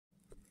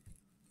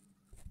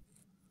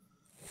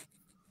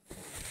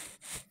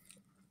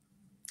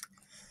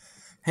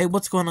Hey,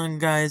 what's going on,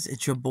 guys?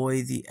 It's your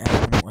boy, the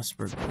Adam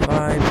Westberg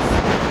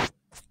Vibes.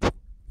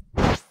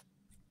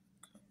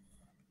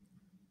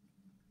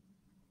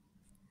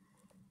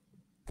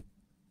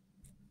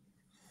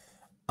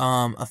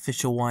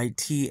 Official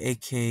YT,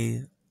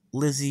 aka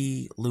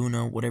Lizzie,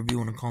 Luna, whatever you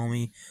want to call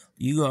me.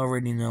 You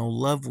already know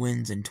love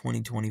wins in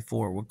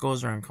 2024. What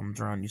goes around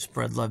comes around. You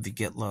spread love, you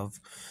get love.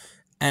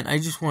 And I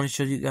just want to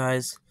show you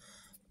guys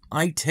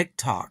my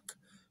TikTok.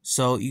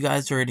 So you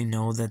guys already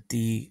know that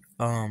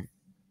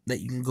that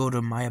you can go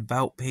to my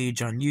About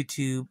page on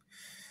YouTube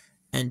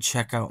and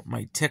check out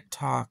my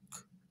TikTok.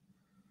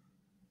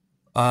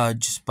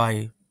 Just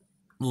by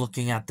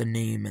looking at the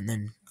name and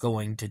then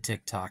going to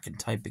TikTok and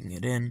typing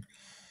it in.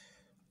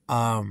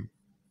 All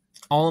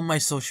of my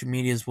social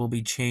medias will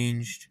be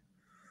changed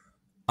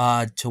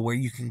to where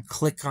you can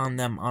click on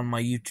them on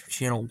my YouTube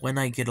channel when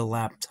I get a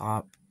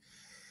laptop.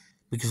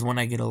 Because when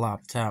I get a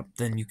laptop,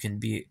 then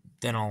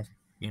I'll,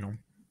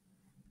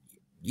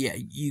 yeah,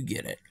 you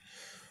get it.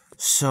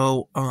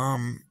 So,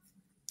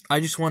 I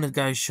just wanted to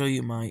guys show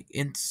you my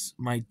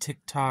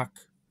TikTok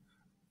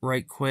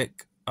right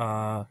quick.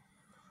 MRX,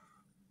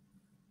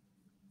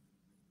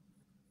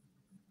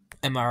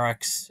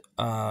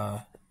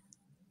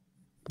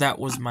 that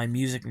was my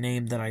music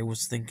name that I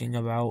was thinking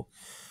about.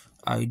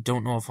 I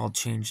don't know if I'll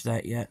change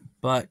that yet,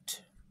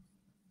 but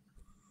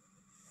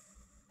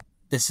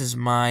this is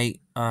my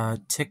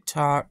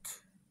TikTok.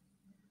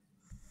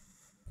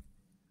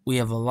 We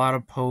have a lot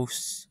of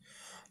posts.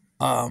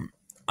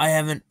 I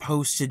haven't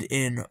posted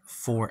in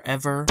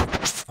forever.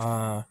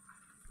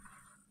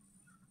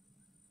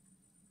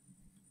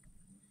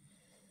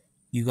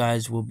 You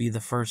guys will be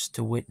the first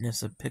to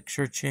witness a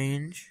picture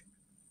change.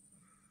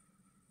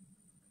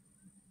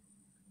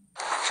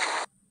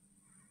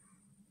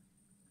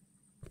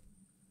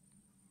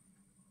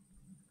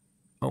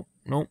 Oh,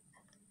 nope.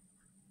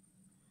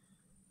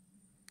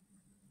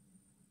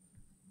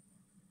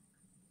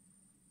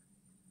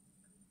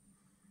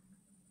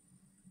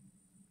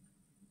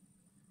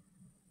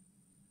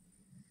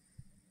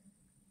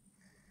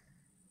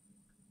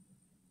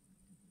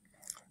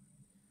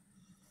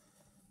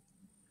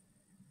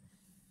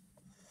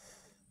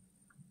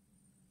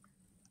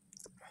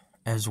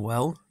 As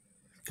well,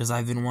 because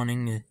I've been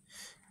wanting to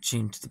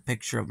change the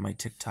picture of my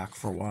TikTok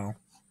for a while.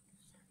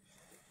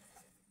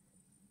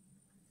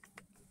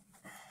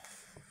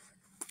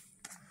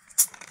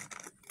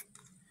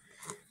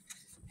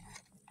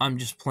 I'm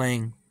just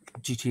playing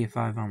GTA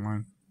 5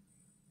 online.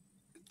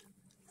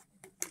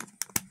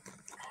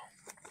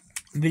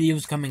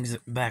 Videos coming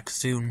back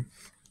soon.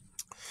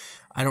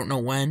 I don't know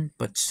when,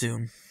 but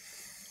soon.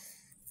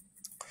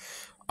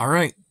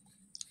 Alright.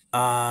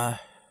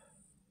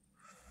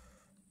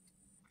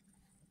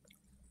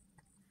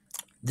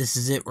 This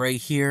is it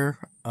right here.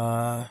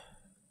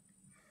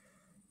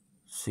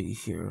 See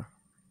here.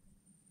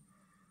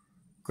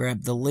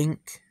 Grab the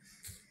link.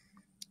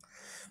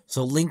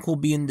 So link will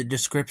be in the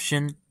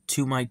description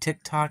to my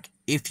TikTok.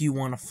 If you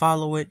want to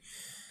follow it,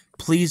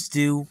 please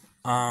do.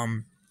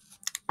 I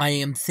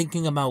am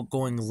thinking about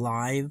going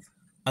live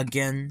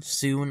again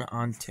soon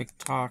on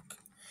TikTok.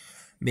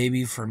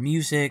 Maybe for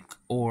music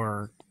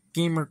or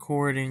game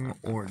recording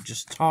or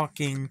just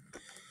talking.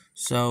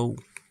 So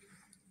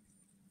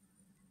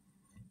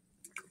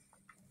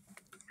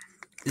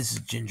this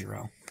is ginger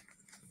ale,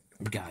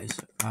 guys.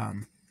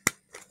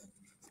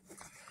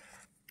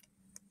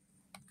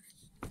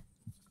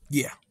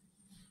 Yeah.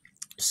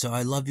 So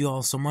I love you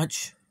all so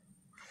much.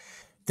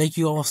 Thank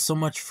you all so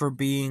much for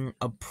being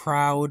a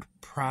proud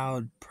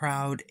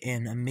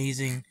and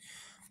amazing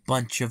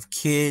bunch of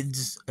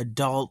kids,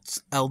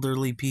 adults,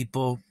 elderly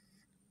people,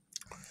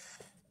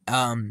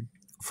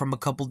 from a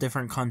couple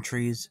different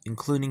countries,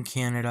 including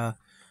Canada.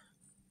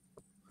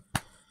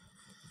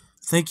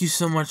 Thank you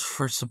so much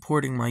for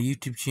supporting my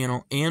YouTube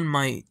channel and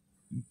my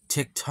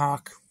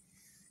TikTok.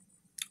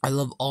 I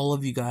love all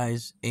of you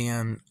guys,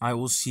 and I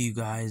will see you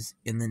guys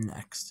in the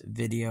next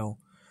video.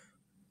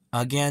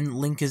 Again,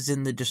 link is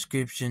in the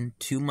description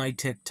to my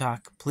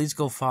TikTok. Please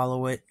go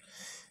follow it.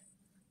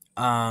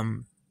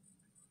 And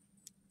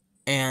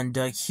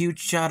a huge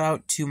shout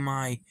out to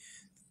my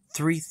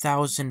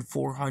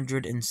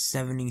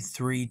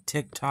 3,473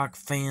 TikTok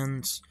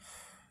fans.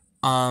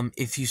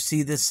 If you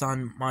see this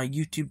on my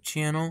YouTube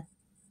channel,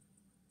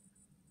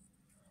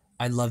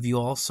 I love you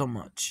all so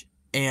much.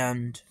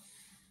 And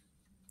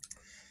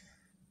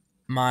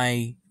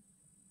my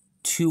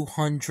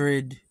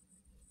 200,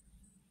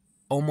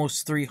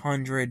 almost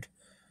 300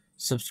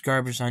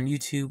 subscribers on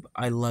YouTube,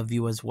 I love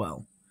you as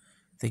well.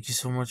 Thank you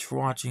so much for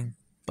watching.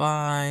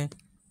 Bye.